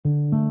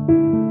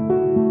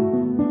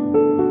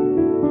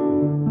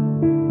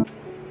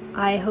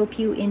I hope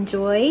you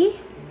enjoy,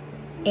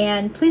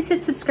 and please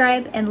hit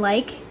subscribe and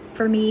like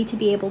for me to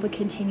be able to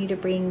continue to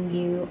bring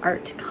you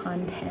art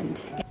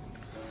content.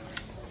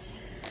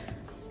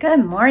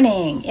 Good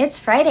morning, it's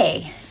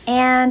Friday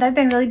and I've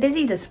been really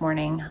busy this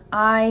morning.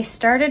 I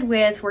started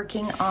with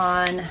working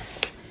on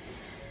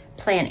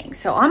planning.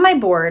 So on my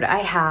board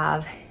I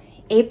have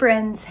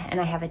aprons and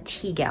I have a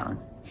tea gown.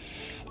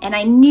 And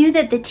I knew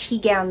that the tea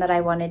gown that I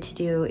wanted to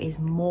do is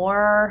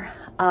more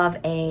of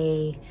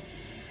a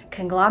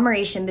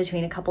conglomeration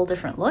between a couple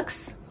different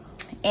looks.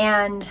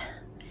 And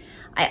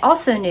I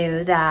also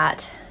knew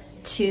that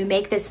to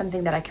make this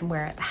something that I can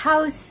wear at the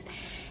house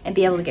and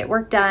be able to get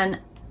work done,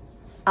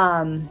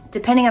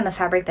 depending on the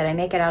fabric that I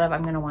make it out of,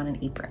 I'm gonna want an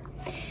apron.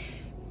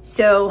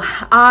 So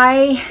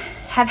I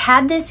have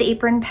had this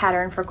apron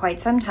pattern for quite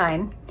some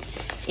time.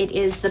 It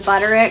is the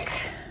Butterick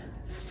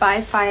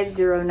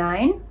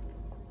 5509.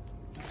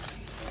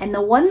 And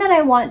the one that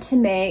I want to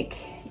make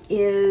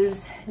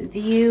is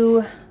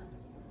view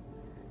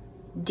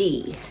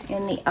D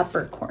in the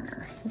upper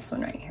corner, this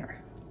one right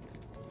here.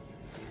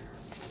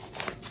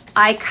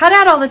 I cut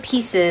out all the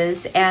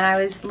pieces and I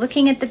was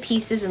looking at the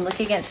pieces and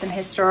looking at some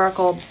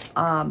historical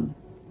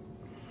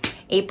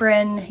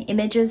apron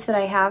images that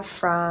I have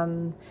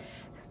from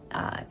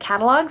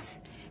catalogs.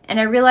 And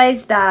I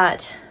realized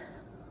that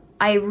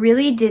I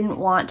really didn't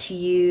want to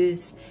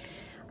use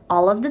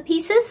all of the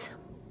pieces,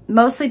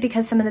 mostly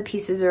because some of the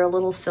pieces are a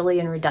little silly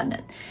and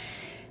redundant.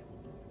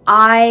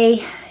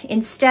 I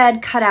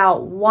instead cut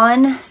out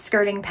one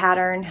skirting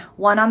pattern,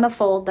 one on the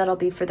fold that'll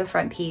be for the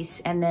front piece,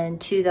 and then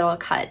two that I'll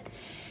cut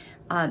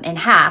in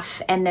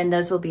half, and then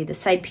those will be the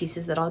side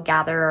pieces that I'll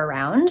gather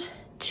around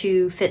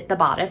to fit the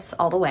bodice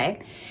all the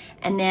way.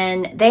 And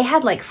then they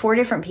had like 4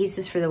 different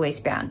pieces for the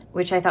waistband,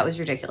 which I thought was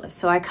ridiculous.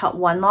 So I cut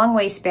one long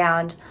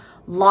waistband,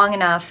 long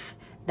enough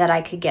that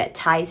I could get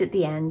ties at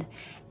the end.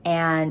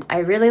 And I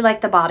really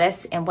like the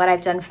bodice, and what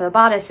I've done for the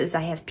bodice is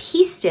I have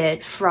pieced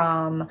it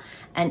from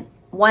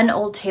one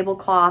old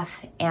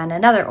tablecloth and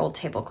another old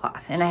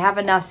tablecloth. And I have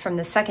enough from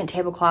the second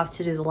tablecloth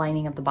to do the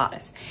lining of the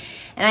bodice.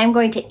 And I'm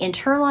going to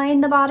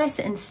interline the bodice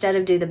instead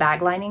of do the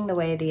bag lining the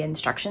way the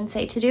instructions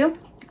say to do.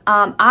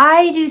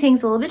 I do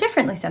things a little bit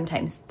differently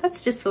sometimes.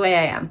 That's just the way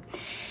I am.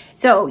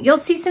 So you'll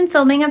see some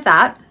filming of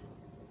that.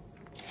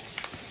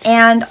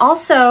 And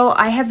also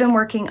I have been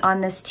working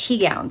on this tea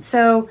gown.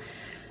 So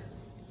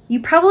you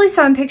probably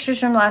saw in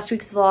pictures from last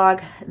week's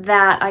vlog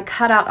that I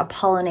cut out a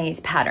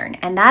polonaise pattern,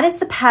 and that is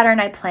the pattern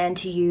I plan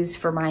to use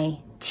for my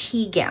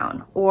tea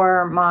gown,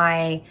 or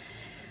my,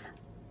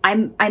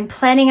 I'm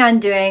planning on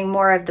doing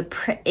more of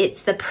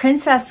it's the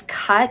princess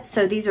cut.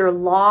 So these are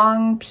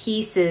long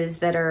pieces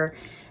that are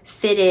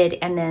fitted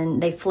and then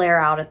they flare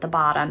out at the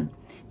bottom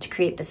to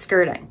create the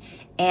skirting.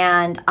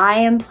 And I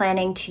am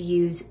planning to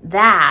use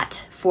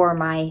that for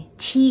my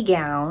tea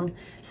gown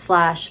 /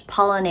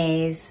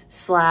 polonaise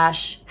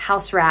 /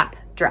 house wrap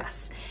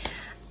dress.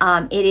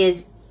 It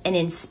is an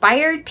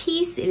inspired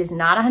piece. It is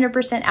not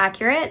 100%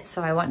 accurate,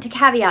 so I want to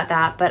caveat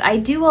that, but I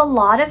do a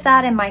lot of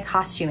that in my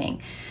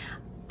costuming.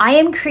 I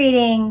am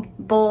creating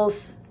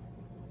both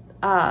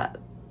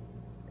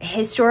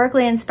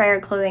historically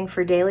inspired clothing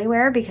for daily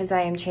wear because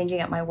I am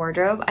changing up my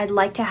wardrobe. I'd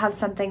like to have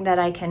something that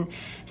I can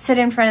sit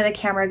in front of the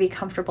camera, be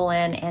comfortable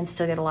in, and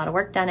still get a lot of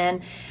work done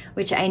in,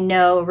 which I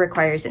know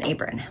requires an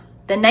apron.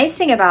 The nice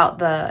thing about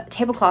the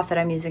tablecloth that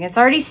I'm using, it's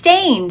already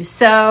stained,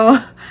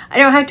 so I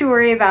don't have to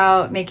worry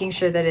about making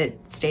sure that it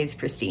stays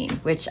pristine,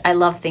 which I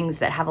love things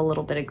that have a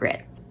little bit of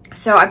grit.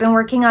 So I've been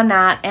working on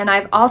that, and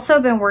I've also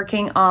been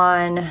working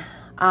on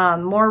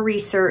more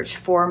research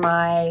for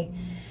my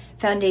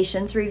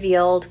Foundations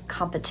Revealed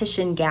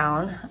competition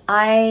gown.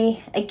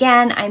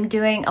 I'm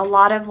doing a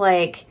lot of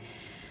like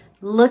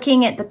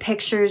looking at the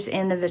pictures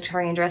in the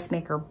Victorian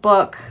Dressmaker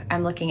book.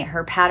 I'm looking at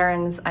her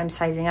patterns. I'm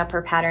sizing up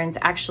her patterns.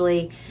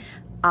 Actually,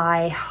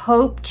 I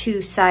hope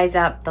to size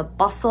up the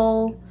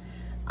bustle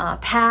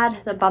pad,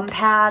 the bum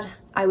pad.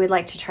 I would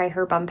like to try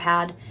her bum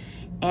pad.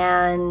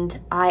 And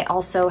I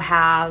also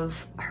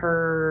have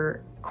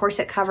her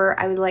corset cover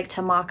I would like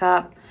to mock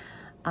up.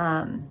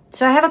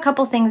 So I have a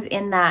couple things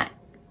in that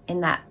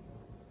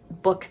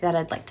book that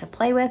I'd like to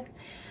play with.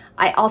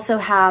 I also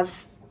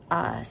have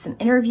some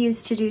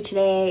interviews to do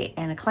today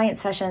and a client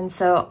session.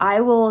 So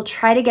I will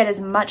try to get as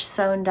much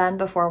sewn done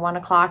before 1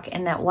 o'clock,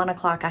 and at 1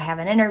 o'clock I have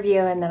an interview,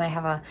 and then I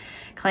have a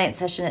client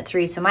session at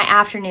 3. So my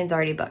afternoon's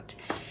already booked.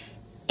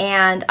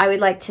 And I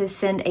would like to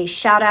send a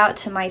shout out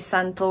to my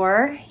son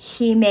Thor.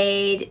 He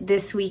made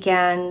this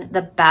weekend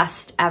the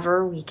best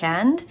ever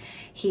weekend.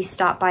 He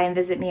stopped by and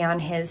visited me on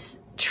his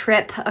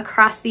trip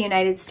across the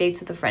United States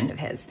with a friend of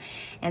his.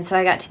 And so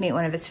I got to meet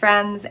one of his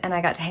friends, and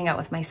I got to hang out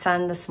with my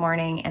son this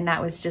morning, and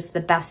that was just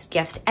the best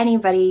gift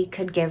anybody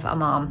could give a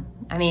mom.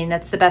 I mean,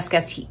 that's the best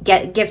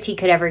gift he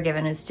could ever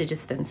given, is to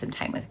just spend some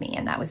time with me.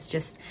 And that was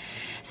just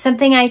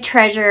something I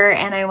treasure,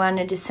 and I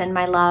wanted to send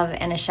my love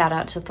and a shout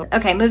out to Thor.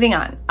 Okay, moving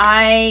on.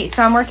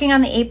 So I'm working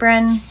on the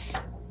apron.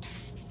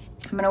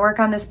 I'm gonna work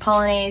on this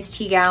polonaise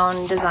tea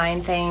gown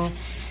design thing.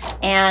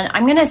 And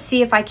I'm gonna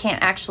see if I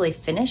can't actually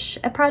finish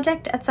a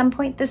project at some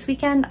point this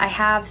weekend. I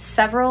have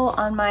several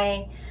on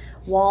my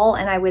wall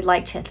and I would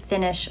like to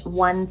finish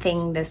one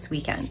thing this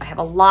weekend. I have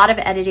a lot of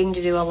editing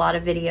to do, a lot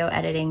of video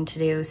editing to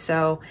do,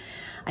 so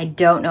I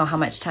don't know how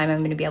much time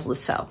I'm gonna be able to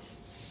sew.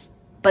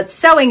 But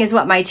sewing is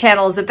what my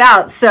channel is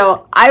about,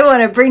 so I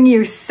wanna bring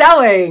you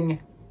sewing.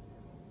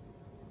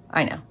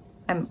 I know,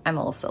 I'm a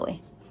little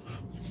silly.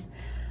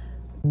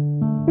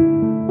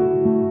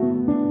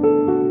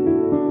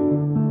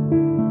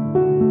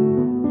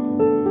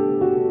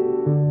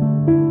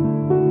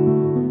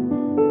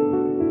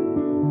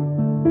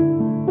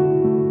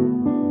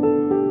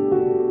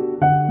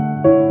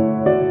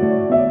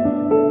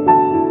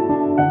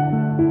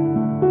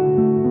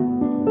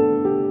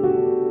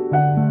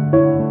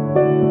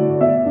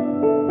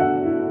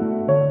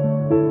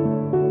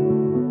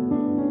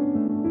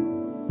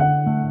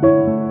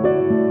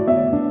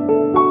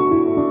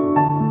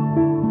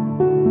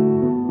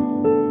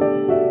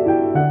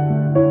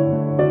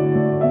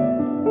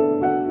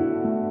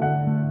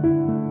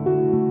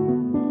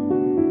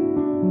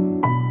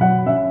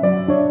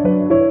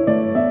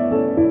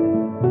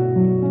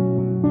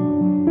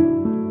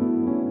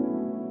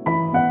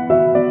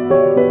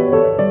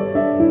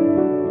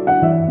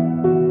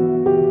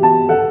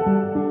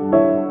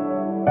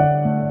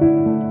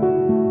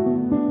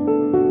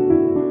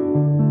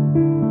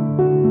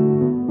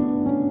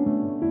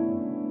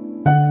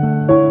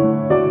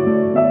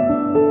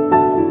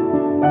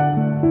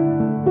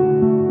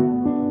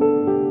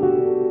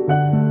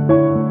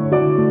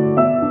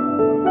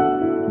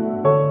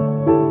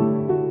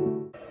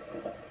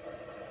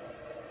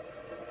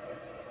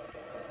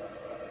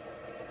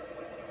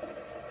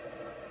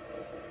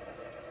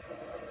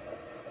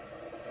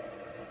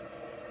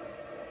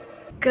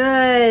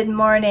 Good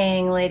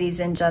morning, ladies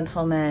and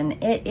gentlemen.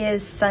 It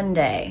is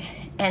Sunday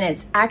and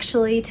it's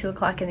actually 2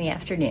 o'clock in the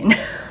afternoon.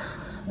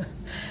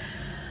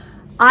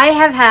 I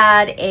have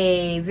had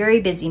a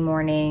very busy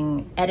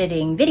morning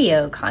editing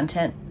video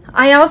content.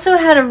 I also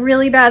had a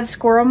really bad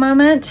squirrel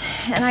moment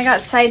and I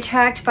got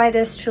sidetracked by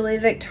this truly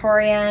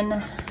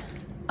Victorian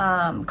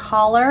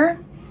collar.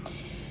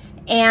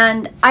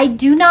 And I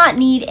do not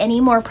need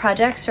any more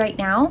projects right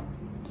now,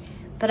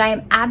 but I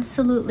am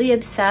absolutely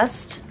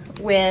obsessed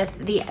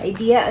with the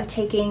idea of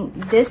taking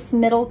this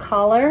middle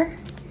collar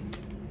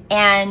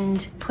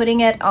and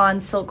putting it on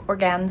silk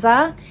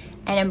organza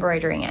and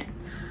embroidering it.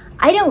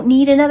 I don't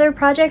need another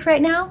project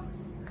right now,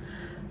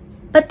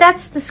 but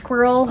that's the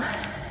squirrel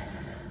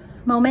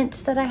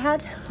moment that I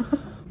had.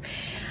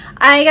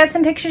 I got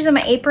some pictures of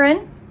my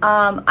apron.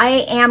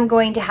 I am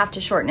going to have to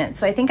shorten it.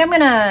 So I think I'm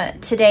gonna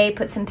today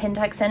put some pin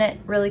tucks in it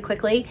really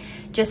quickly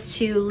just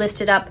to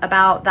lift it up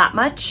about that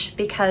much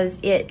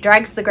because it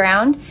drags the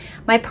ground.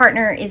 My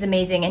partner is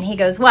amazing and he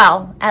goes,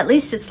 well, at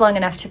least it's long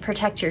enough to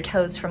protect your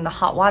toes from the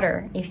hot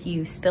water if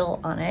you spill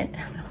on it.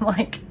 I'm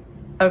like,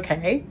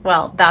 okay,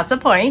 well, that's a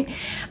point.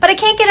 But I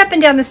can't get up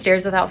and down the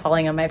stairs without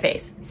falling on my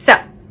face. So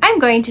I'm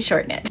going to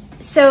shorten it.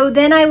 So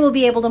then I will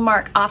be able to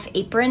mark off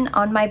apron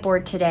on my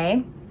board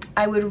today.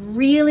 I would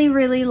really,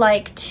 really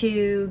like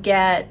to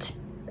get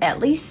at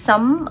least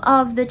some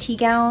of the tea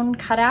gown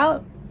cut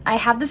out. I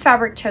have the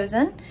fabric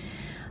chosen.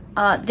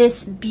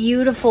 This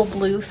beautiful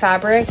blue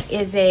fabric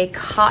is a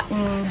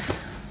cotton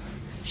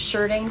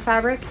shirting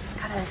fabric. It's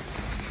got a,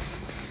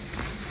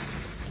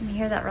 can you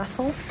hear that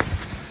rustle?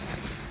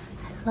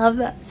 I love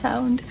that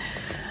sound.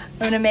 I'm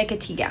gonna make a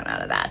tea gown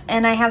out of that.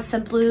 And I have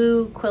some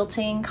blue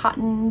quilting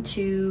cotton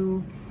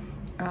to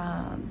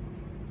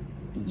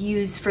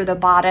use for the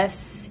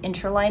bodice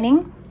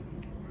interlining.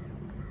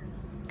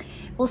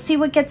 We'll see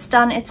what gets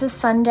done. It's a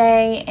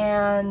Sunday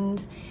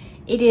and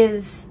it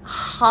is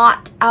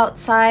hot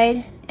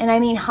outside. And I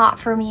mean hot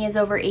for me is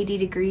over 80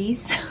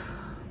 degrees.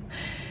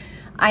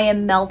 I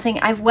am melting.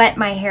 I've wet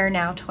my hair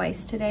now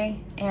twice today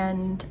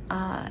and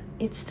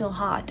it's still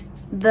hot.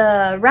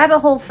 The rabbit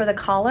hole for the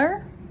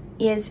collar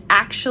is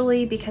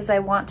actually because I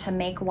want to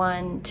make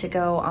one to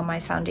go on my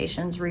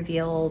Foundations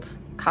Revealed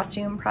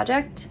costume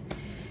project.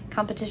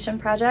 Competition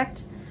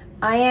project.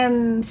 I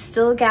am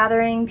still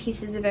gathering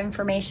pieces of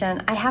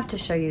information. I have to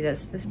show you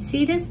this.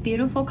 See this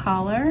beautiful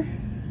collar?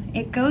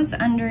 It goes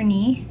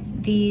underneath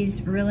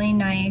these really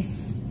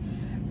nice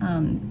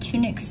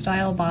tunic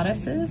style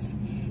bodices.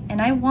 And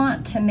I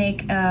want to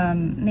make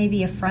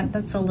maybe a front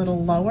that's a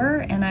little lower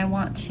and I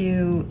want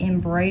to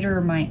embroider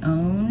my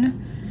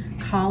own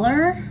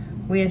collar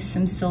with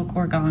some silk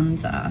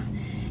organza.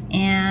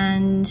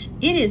 And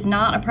it is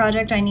not a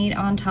project I need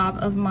on top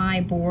of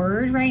my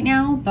board right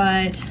now,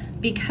 but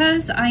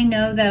because I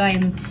know that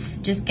I'm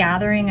just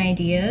gathering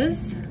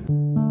ideas,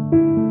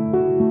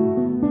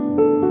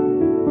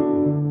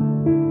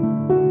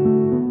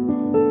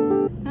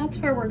 that's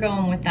where we're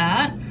going with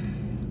that.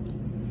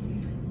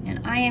 And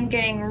I am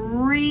getting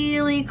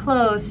really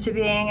close to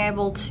being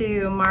able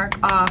to mark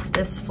off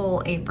this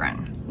full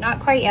apron.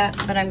 Not quite yet,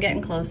 but I'm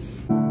getting close.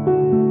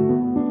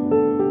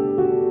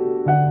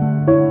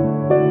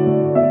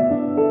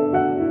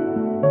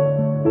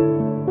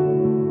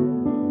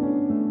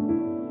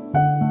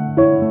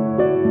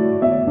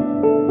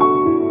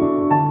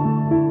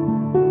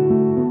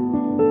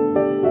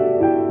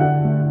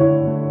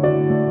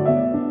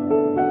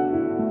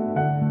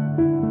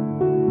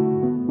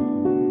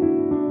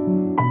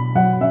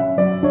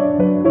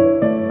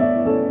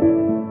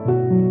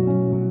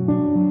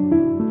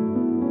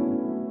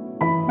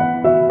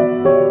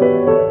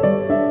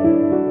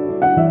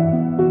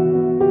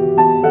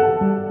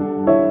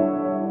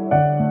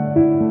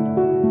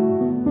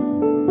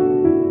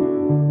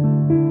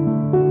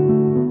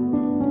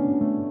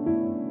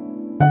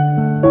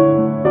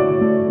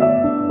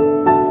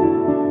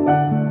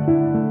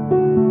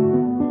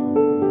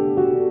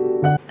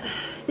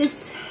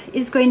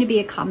 is going to be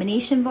a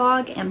combination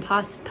vlog and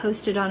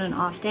posted on an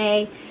off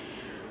day.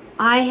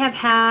 I have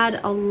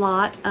had a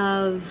lot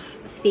of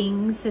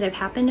things that have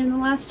happened in the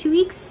last 2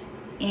 weeks,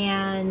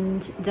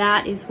 and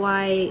that is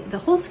why the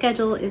whole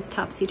schedule is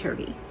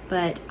topsy-turvy,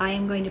 but I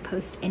am going to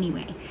post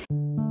anyway.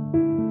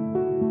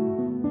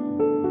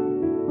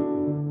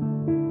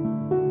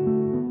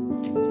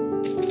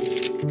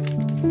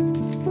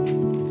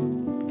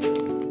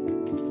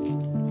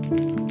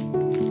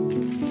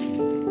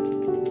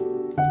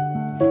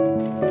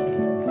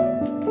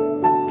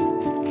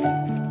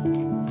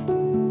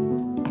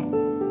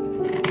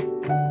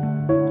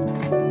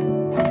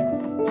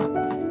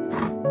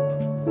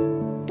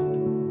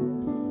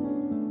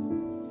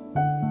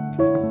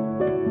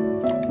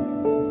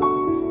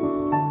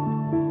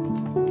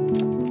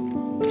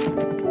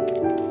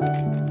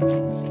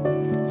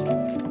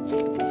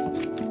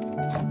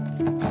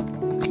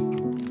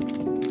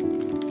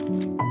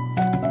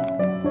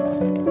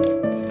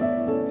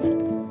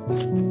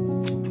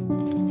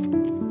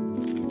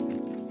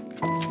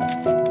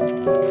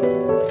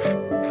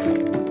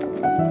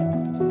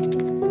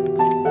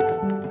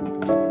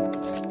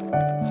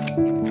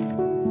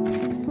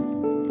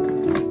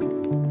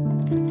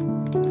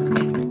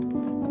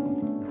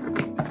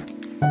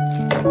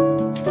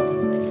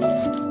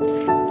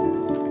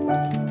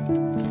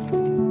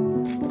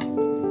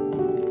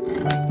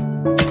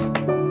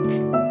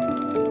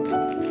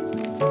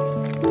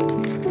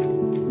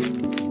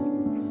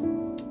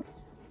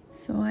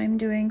 So I'm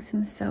doing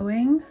some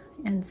sewing,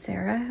 and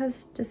Sarah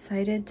has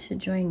decided to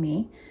join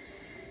me.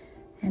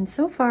 And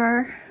so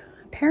far,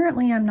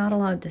 apparently I'm not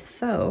allowed to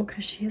sew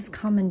because she has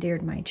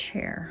commandeered my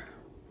chair,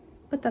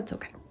 but that's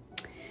okay.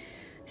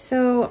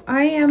 So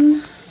I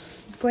am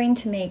going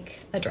to make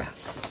a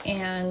dress,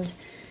 and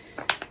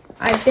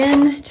I've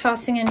been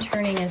tossing and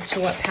turning as to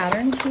what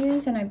pattern to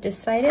use, and I've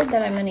decided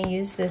that I'm going to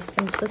use this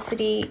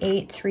Simplicity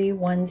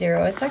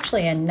 8310. It's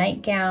actually a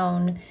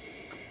nightgown,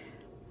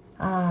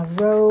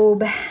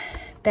 robe,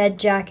 bed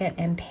jacket,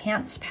 and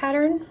pants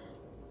pattern.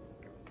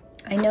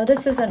 I know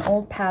this is an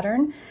old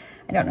pattern.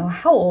 I don't know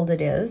how old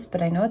it is,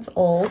 but I know it's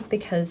old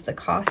because the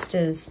cost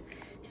is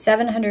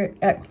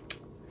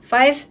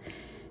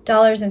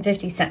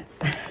 $5.50.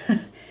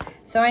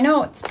 So I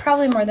know it's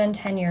probably more than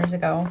 10 years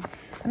ago.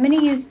 I'm going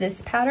to use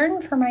this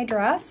pattern for my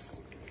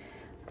dress.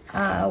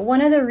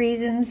 One of the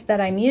reasons that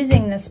I'm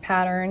using this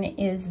pattern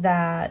is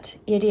that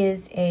it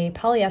is a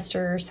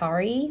polyester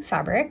sari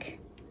fabric.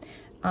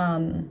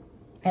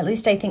 At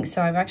least I think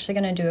so. I'm actually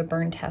going to do a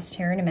burn test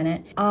here in a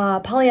minute.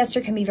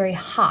 Polyester can be very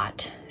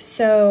hot,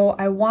 so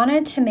I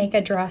wanted to make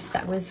a dress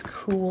that was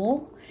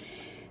cool.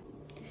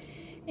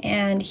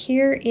 And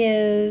here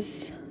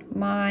is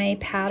my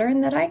pattern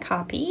that I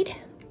copied,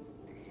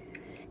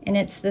 and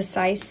it's the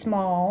size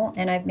small,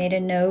 and I've made a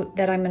note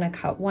that I'm going to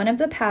cut one of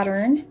the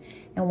pattern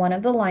and one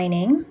of the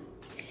lining,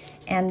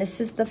 and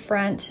this is the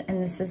front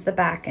and this is the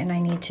back, and I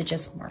need to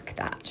just mark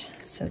that.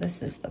 So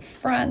this is the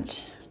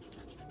front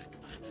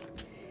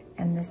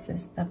and this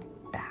is the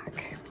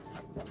back.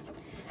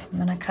 I'm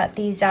gonna cut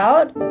these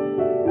out.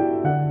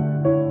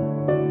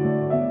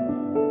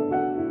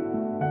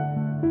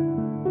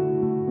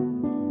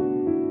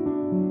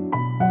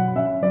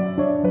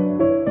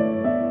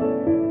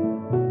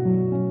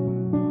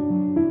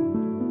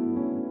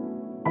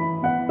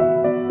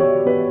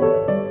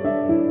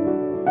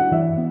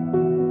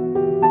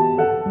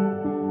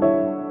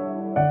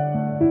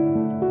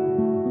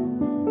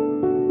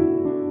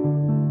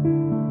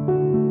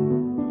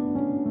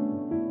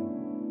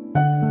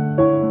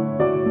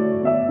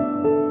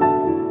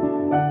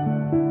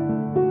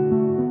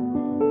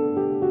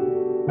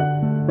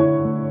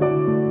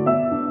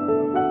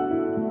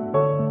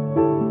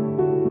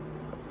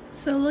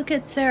 So look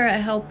at Sarah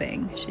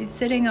helping. She's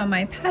sitting on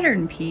my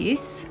pattern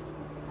piece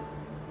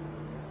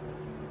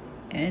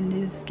and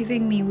is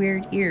giving me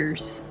weird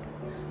ears.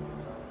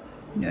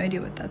 No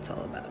idea what that's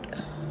all about.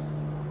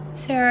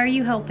 Sarah, are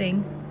you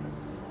helping?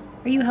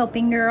 Are you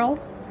helping, girl?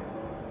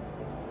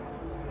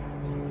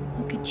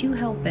 Look at you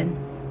helping.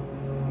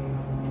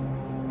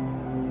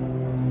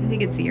 I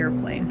think it's the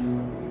airplane.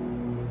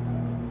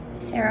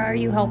 Sarah, are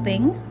you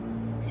helping?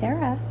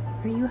 Sarah,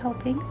 are you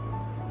helping?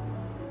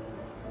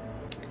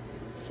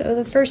 So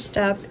the first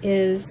step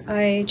is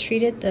I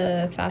treated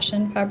the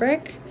fashion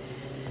fabric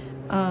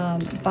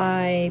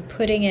by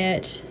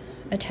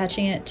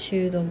attaching it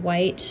to the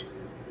white,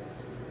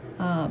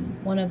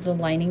 one of the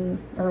lining,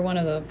 or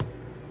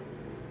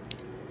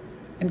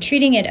I'm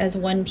treating it as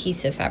one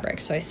piece of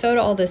fabric. So I sewed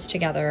all this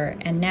together,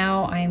 and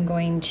now I'm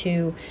going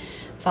to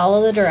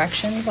follow the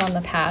directions on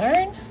the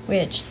pattern,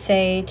 which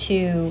say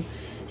to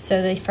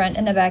sew the front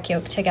and the back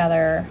yoke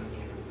together,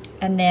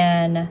 and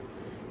then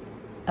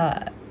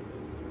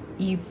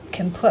you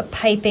can put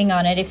piping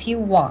on it if you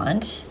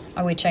want,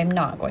 which I'm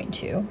not going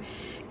to.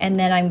 And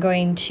then I'm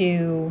going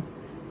to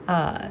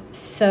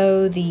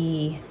sew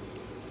the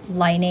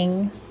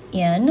lining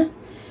in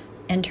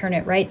and turn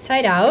it right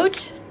side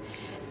out.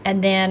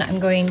 And then I'm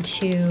going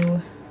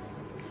to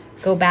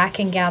go back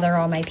and gather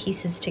all my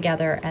pieces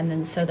together and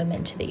then sew them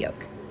into the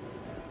yoke.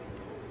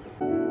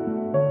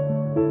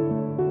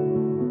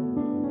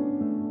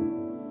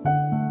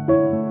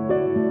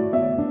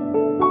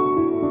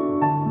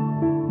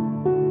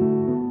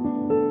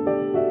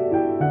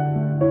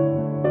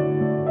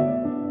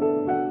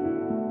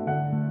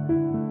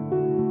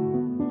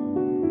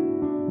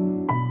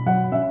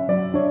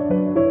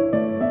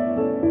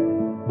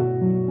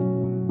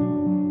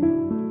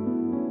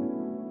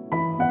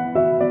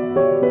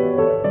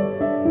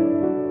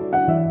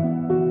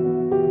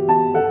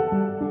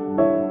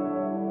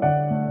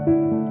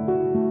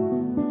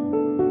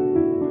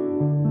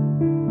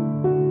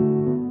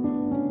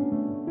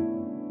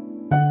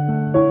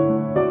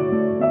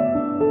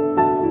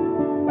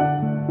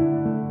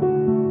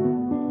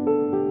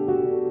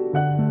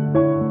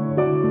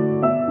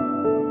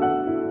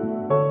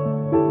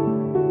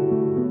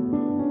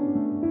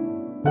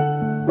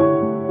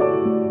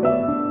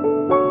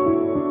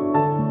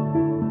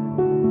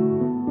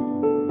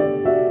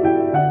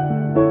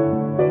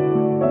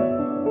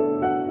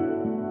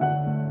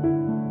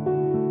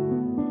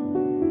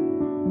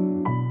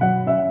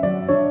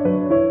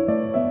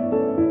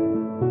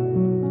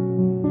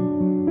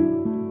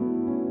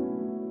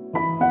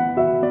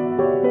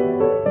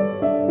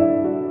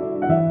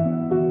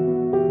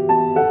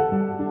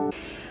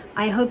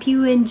 I hope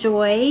you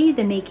enjoy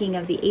the making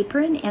of the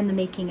apron and the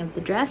making of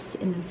the dress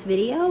in this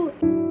video.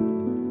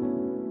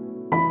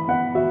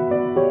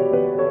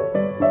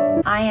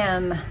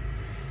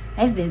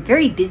 I've been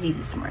very busy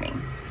this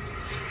morning.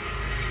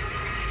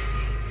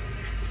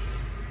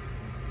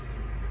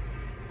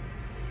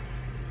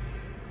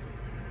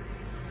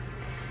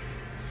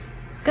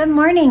 Good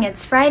morning,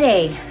 it's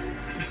Friday.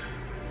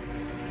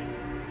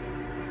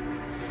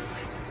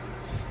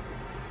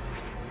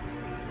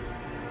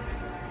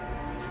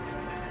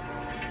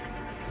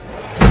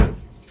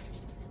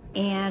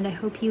 And I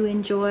hope you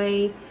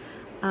enjoy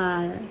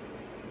all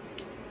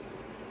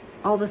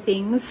the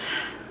things